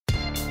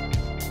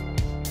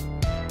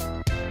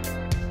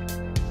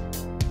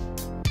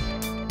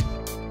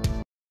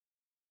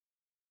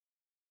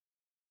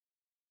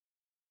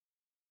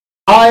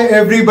Hi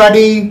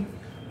everybody,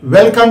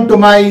 welcome to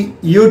my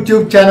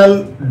YouTube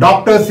channel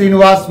Dr.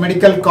 Sreenivas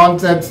Medical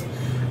Concepts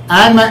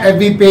and my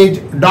FB page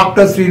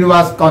Dr.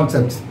 Sreenivas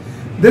Concepts.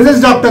 This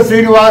is Dr.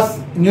 Sreenivas,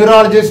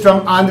 neurologist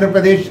from Andhra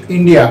Pradesh,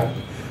 India.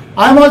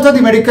 I am also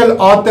the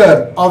medical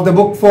author of the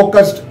book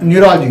Focused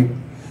Neurology.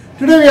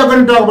 Today we are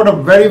going to talk about a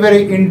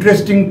very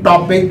interesting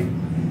topic,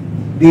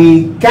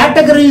 the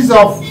categories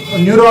of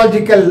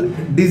neurological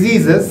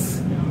diseases,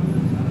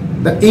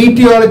 the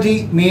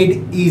etiology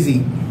made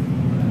easy.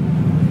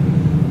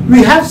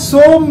 We have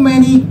so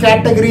many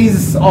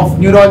categories of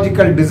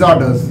neurological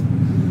disorders.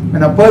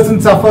 When a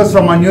person suffers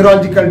from a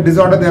neurological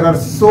disorder, there are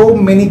so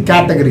many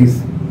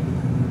categories.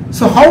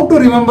 So how to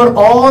remember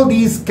all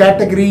these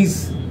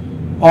categories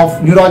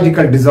of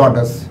neurological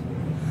disorders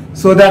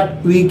so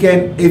that we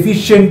can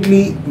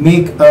efficiently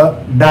make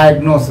a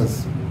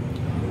diagnosis?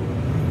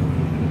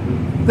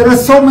 There are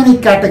so many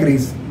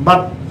categories,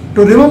 but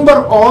to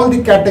remember all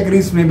the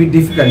categories may be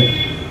difficult.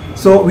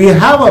 So we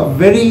have a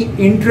very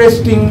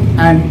interesting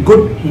and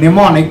good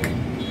mnemonic,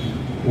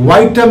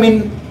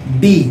 vitamin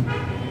D,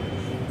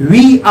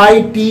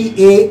 V-I-T-A-M-I-N-D,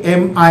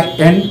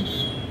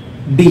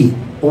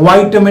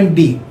 vitamin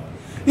D.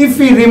 If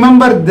we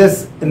remember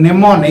this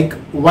mnemonic,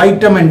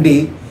 vitamin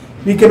D,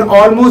 we can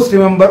almost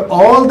remember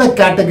all the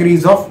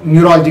categories of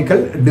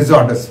neurological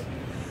disorders.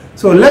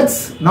 So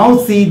let's now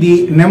see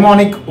the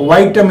mnemonic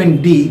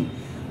vitamin D,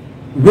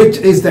 which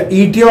is the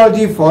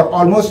etiology for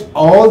almost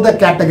all the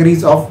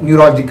categories of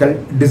neurological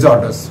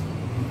disorders.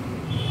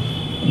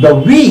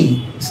 The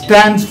V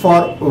stands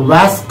for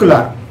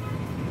vascular.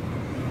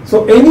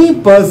 So any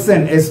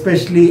person,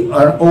 especially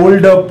an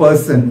older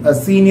person, a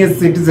senior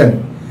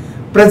citizen,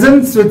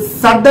 presents with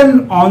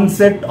sudden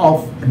onset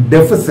of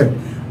deficit,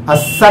 a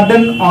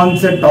sudden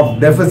onset of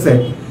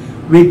deficit,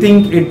 we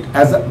think it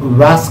as a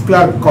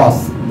vascular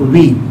cause,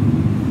 V.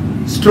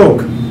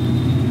 Stroke,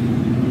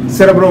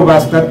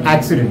 cerebrovascular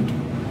accident.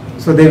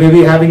 So they may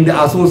be having the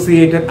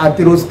associated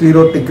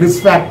atherosclerotic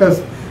risk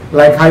factors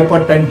like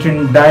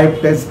hypertension,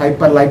 diabetes,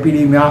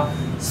 hyperlipidemia,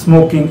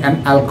 smoking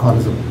and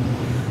alcoholism.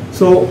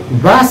 So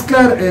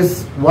vascular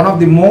is one of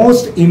the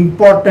most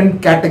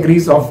important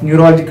categories of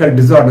neurological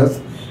disorders,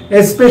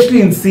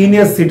 especially in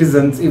senior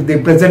citizens. If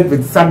they present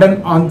with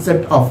sudden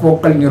onset of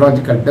focal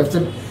neurological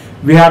deficit,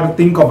 we have to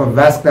think of a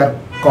vascular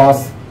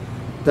cause,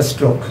 the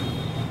stroke.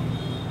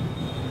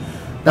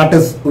 That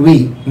is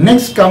V.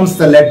 Next comes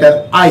the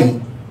letter I.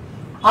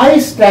 I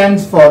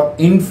stands for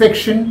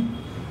infection,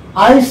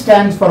 I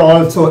stands for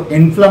also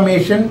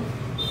inflammation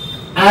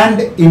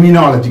and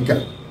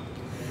immunological.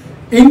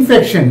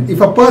 Infection, if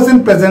a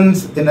person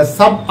presents in a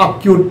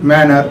subacute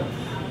manner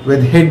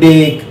with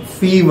headache,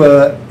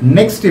 fever,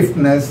 neck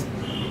stiffness,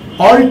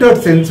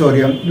 altered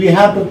sensorium, we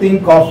have to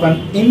think of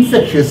an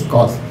infectious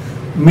cause,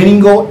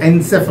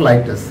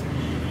 meningoencephalitis.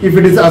 If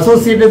it is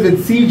associated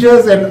with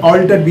seizures and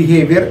altered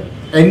behavior,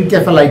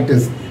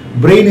 encephalitis,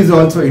 brain is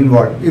also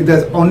involved. If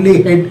there's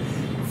only head,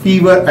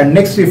 fever and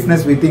neck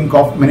stiffness, we think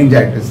of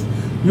meningitis.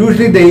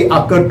 Usually they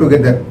occur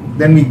together,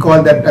 then we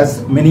call that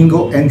as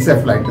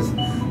meningoencephalitis.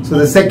 So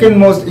the second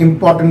most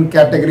important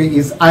category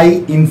is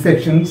eye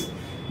infections,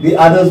 the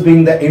others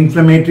being the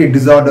inflammatory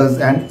disorders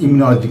and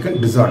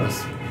immunological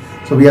disorders.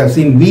 So we have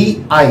seen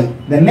V, I.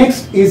 The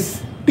next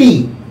is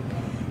T.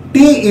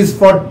 T is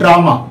for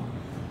trauma.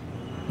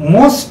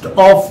 Most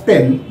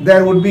often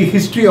there would be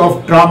history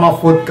of trauma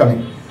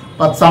forthcoming,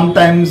 but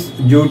sometimes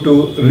due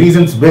to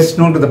reasons best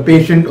known to the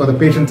patient or the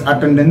patient's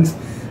attendants,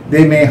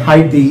 they may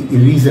hide the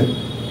reason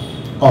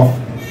of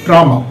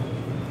trauma.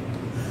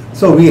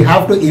 So we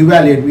have to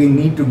evaluate, we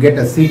need to get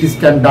a CT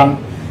scan done,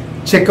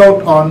 check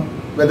out on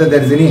whether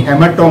there is any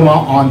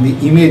hematoma on the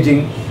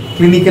imaging.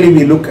 Clinically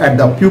we look at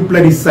the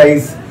pupillary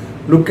size,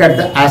 look at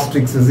the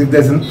asterixis. If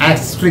there is an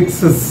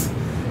asterixis,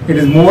 it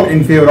is more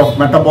in favor of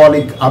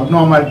metabolic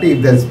abnormality.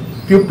 If there is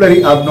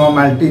pupillary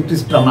abnormality, it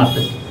is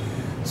traumatic.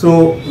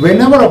 So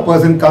whenever a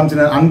person comes in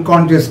an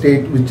unconscious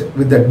state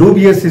with a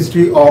dubious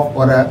history of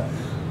or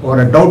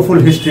a doubtful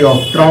history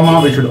of trauma,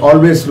 we should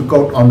always look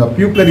out on the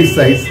pupillary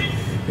size.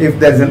 If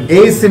there is an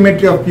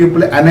asymmetry of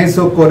pupil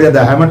anisocoria, the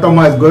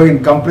hematoma is going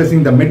and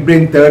compressing the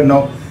midbrain third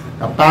now,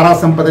 the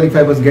parasympathetic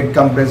fibers get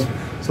compressed.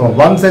 So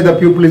one side the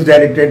pupil is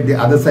dilated, the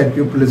other side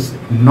pupil is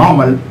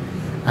normal,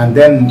 and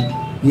then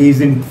he is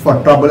in for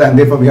trouble, and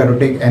therefore we have to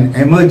take an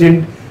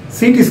emergent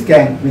CT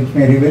scan which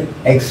may reveal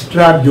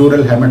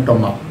extradural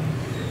hematoma.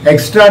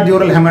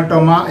 Extradural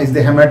hematoma is the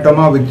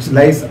hematoma which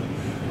lies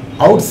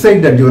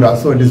outside the dura,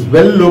 so it is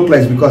well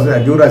localized because the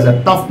dura is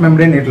a tough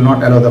membrane, it will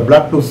not allow the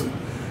blood to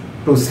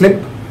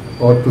slip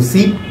or to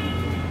seep,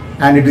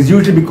 and it is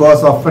usually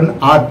because of an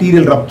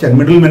arterial rupture,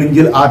 middle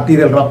meningeal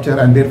arterial rupture,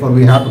 and therefore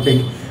we have to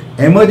take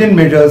emergent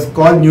measures,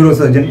 call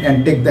neurosurgeon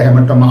and take the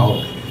hematoma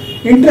out.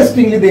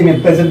 Interestingly, they may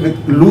present with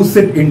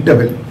lucid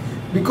interval.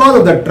 Because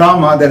of the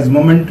trauma, there is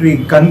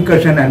momentary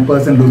concussion and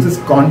person loses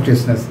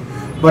consciousness,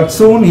 but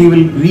soon he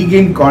will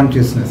regain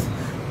consciousness.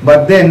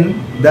 But then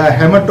the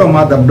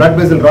hematoma, the blood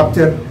vessel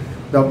rupture,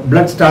 the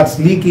blood starts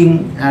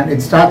leaking and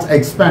it starts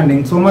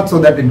expanding so much so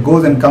that it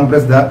goes and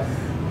compresses the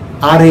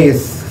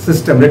RAS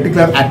system,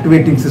 reticular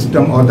activating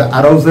system, or the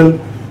arousal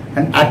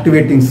and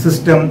activating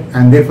system,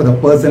 and therefore the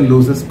person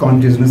loses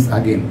consciousness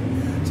again.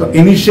 So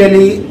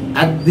initially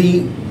at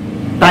the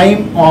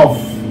time of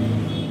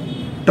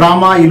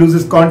trauma he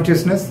loses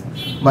consciousness,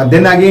 but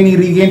then again he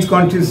regains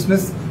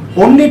consciousness,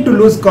 only to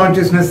lose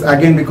consciousness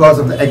again because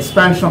of the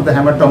expansion of the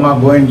hematoma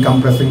going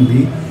compressing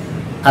the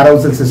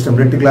arousal system,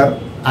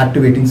 reticular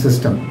activating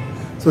system.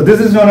 So this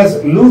is known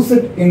as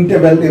lucid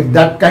interval. If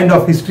that kind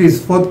of history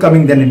is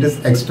forthcoming, then it is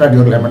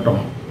extradural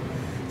hematoma.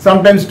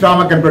 Sometimes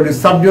trauma can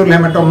produce subdural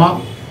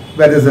hematoma,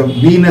 where there is a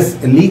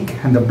venous leak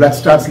and the blood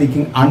starts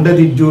leaking under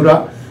the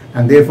dura,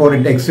 and therefore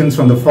it extends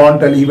from the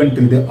frontal even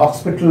till the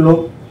occipital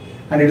lobe,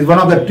 and it is one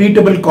of the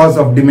treatable cause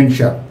of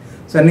dementia.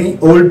 So any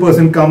old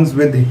person comes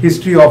with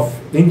history of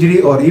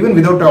injury or even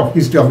without a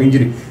history of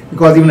injury,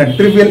 because even a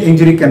trivial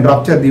injury can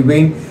rupture the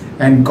vein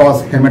and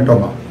cause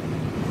hematoma.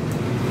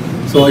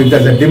 So if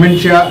there's a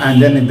dementia and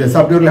then if there's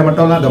subdural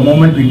hematoma, the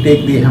moment we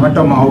take the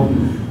hematoma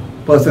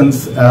out,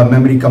 person's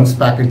memory comes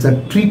back. It's a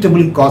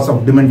treatable cause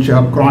of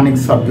dementia, chronic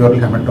subdural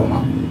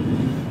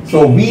hematoma.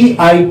 So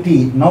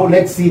VIT, now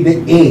let's see the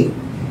A.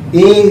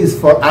 A is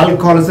for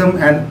alcoholism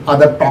and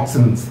other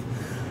toxins.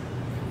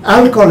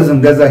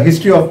 Alcoholism, there's a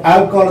history of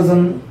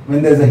alcoholism.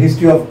 When there's a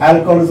history of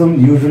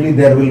alcoholism, usually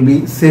there will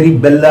be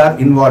cerebellar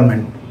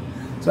involvement.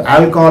 So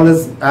alcohol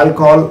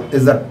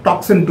is a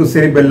toxin to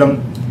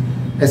cerebellum.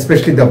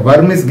 Especially the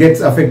vermis gets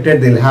affected,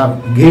 they'll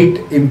have gait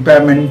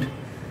impairment,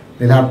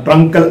 they'll have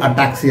truncal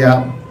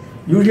ataxia.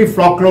 Usually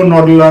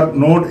flocculonodular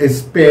node is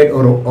spared,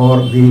 or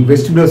the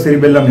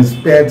vestibulocerebellum is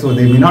spared, so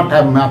they may not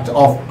have much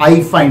of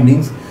eye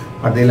findings,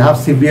 but they'll have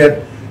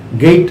severe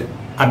gait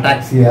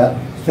ataxia.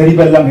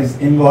 Cerebellum is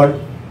involved.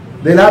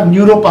 They'll have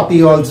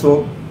neuropathy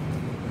also,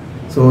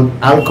 so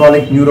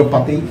alcoholic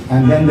neuropathy,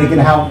 and then they can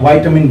have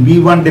vitamin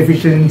B1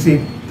 deficiency,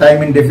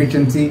 thiamine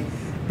deficiency.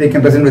 They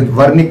can present with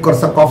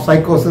Wernicke-Korsakoff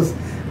psychosis.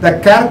 The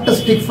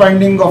characteristic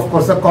finding of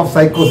Korsakoff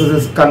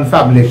psychosis is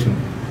confabulation.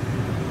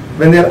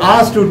 When they are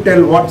asked to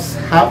tell what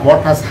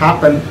has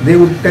happened, they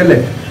would tell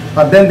it,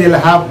 but then they'll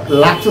have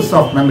lapses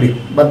of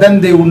memory. But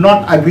then they would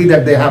not agree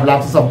that they have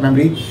lapses of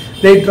memory.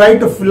 They try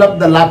to fill up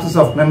the lapses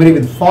of memory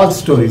with false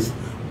stories,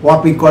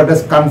 what we call it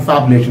as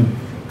confabulation.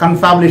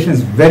 Confabulation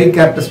is very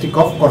characteristic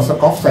of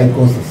Korsakoff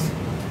psychosis.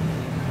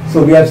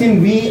 So we have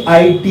seen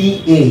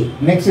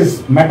VITA. Next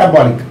is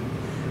metabolic.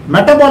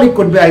 Metabolic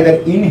could be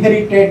either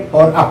inherited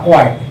or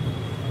acquired.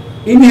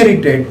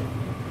 Inherited,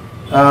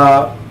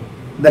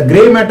 the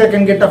grey matter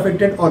can get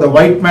affected or the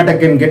white matter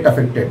can get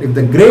affected. If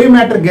the grey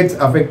matter gets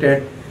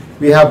affected,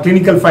 we have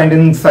clinical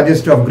findings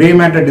suggestive of grey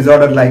matter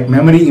disorder like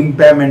memory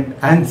impairment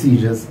and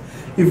seizures.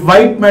 If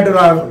white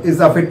matter is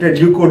affected,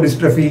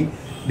 leukodystrophy,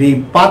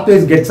 the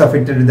pathways gets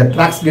affected, the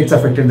tracts gets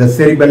affected, the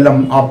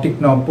cerebellum, optic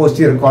nerve,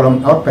 posterior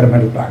column or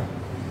pyramidal tract.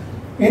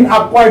 In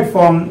acquired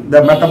form,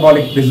 the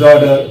metabolic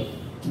disorder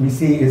we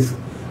see is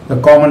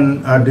the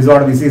common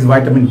disorder we see is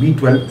vitamin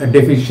B12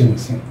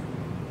 deficiency.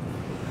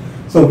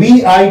 So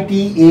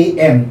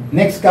VITAM.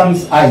 Next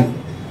comes I.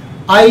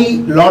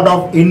 I, lot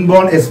of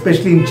inborn,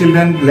 especially in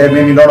children, there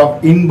may be a lot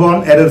of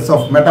inborn errors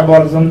of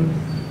metabolism,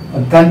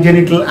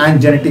 congenital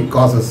and genetic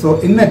causes. So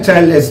in a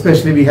child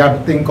especially we have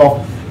to think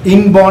of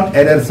inborn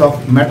errors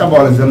of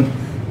metabolism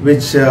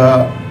which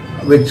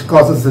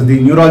causes the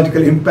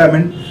neurological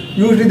impairment.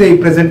 Usually they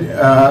present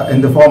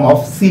in the form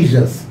of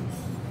seizures.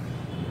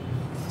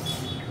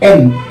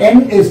 N.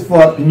 N is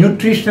for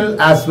nutritional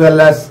as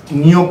well as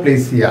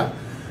neoplasia.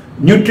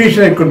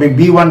 Nutrition, it could be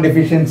B1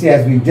 deficiency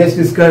as we just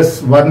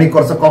discussed,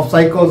 Wernicke-Korsakoff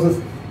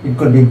psychosis. It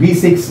could be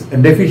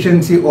B6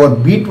 deficiency or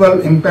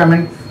B12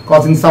 impairment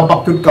causing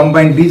subacute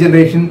combined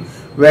degeneration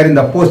wherein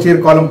the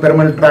posterior column,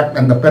 pyramidal tract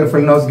and the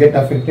peripheral nerves get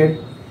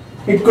affected.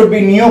 It could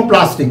be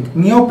neoplastic.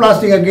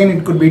 Neoplastic again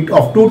it could be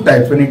of two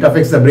types when it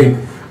affects the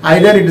brain.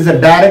 Either it is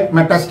a direct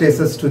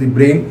metastasis to the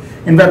brain.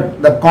 In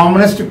fact, the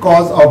commonest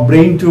cause of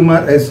brain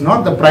tumor is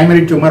not the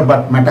primary tumor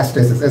but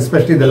metastasis,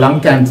 especially the lung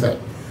cancer.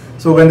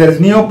 So when there is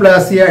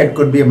neoplasia, it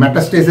could be a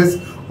metastasis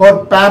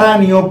or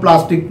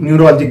paraneoplastic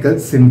neurological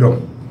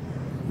syndrome,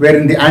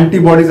 wherein the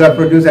antibodies are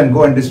produced and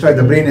go and destroy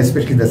the brain,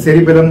 especially the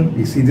cerebellum.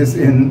 We see this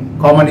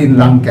commonly in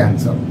lung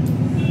cancer.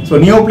 So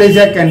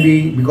neoplasia can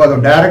be because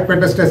of direct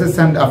metastasis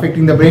and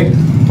affecting the brain,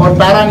 or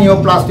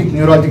paraneoplastic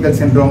neurological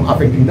syndrome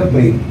affecting the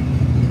brain.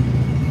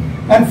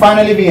 And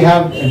finally we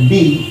have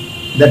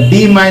D, the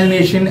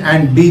demyelination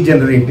and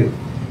degenerative.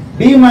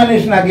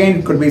 Demyelination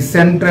again could be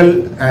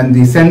central, and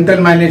the central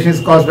myelination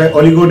is caused by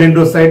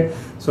oligodendrocyte.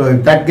 So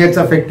if that gets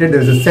affected, there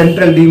is a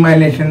central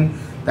demyelination.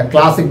 The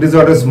classic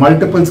disorder is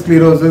multiple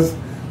sclerosis,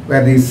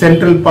 where the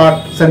central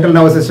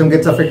nervous system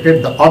gets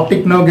affected. The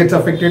optic nerve gets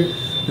affected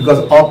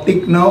because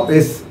optic nerve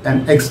is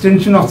an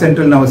extension of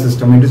central nervous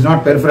system. It is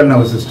not peripheral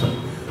nervous system.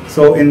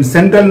 So in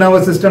central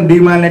nervous system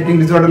demyelinating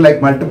disorder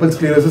like multiple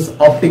sclerosis,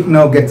 optic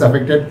nerve gets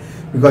affected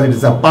because it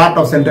is a part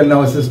of central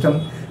nervous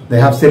system. They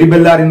have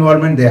cerebellar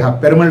involvement, they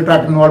have pyramidal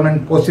tract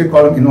involvement, posterior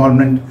column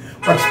involvement,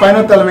 but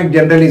spinothalamic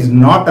generally is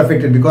not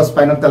affected because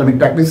spinothalamic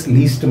tract is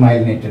least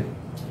myelinated.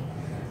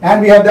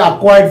 And we have the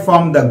acquired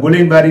form, the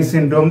Guillain-Barré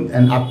syndrome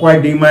and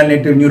acquired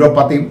demyelinative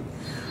neuropathy.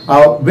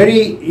 A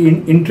very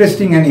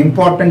interesting and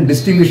important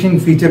distinguishing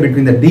feature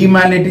between the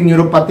demyelinating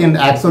neuropathy and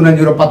axonal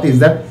neuropathy is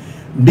that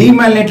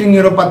demyelinating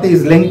neuropathy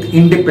is length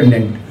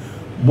independent.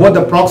 Both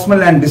the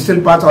proximal and distal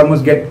parts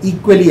almost get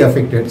equally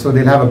affected. So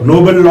they'll have a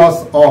global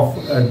loss of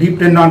deep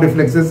tendon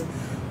reflexes,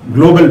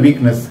 global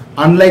weakness.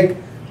 Unlike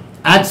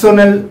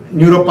axonal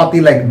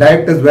neuropathy like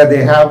diabetes, where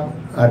they have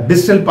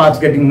distal parts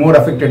getting more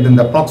affected than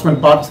the proximal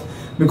parts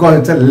because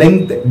it's a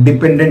length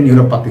dependent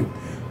neuropathy.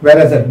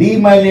 Whereas a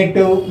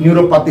demyelinative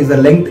neuropathy is a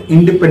length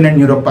independent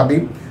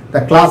neuropathy.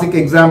 The classic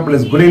example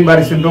is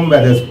Guillain-Barré syndrome,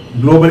 where there's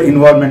global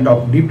involvement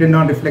of deep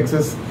tendon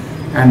reflexes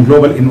and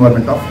global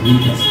involvement of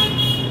weakness.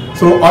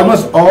 So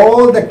almost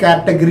all the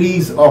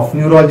categories of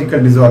neurological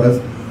disorders,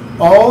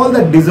 all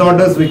the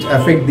disorders which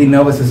affect the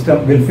nervous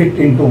system will fit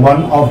into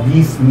one of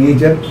these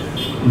major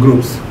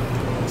groups.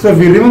 So if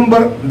you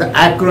remember the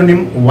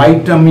acronym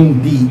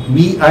vitamin D,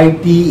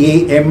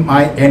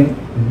 VITAMIN-D,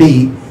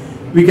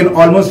 we can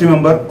almost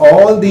remember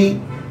all the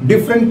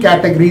different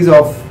categories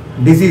of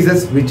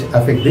diseases which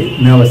affect the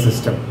nervous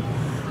system.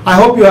 I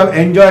hope you have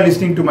enjoyed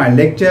listening to my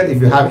lecture.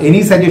 If you have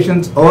any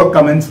suggestions or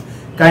comments,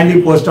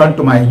 kindly post on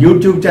to my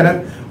YouTube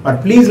channel.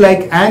 But please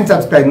like and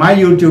subscribe my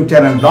YouTube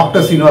channel,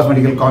 Dr. Sreenivas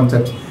Medical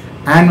Concepts,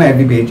 and my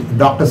FB page,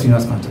 Dr.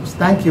 Sreenivas Concepts.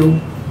 Thank you.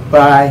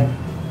 Bye.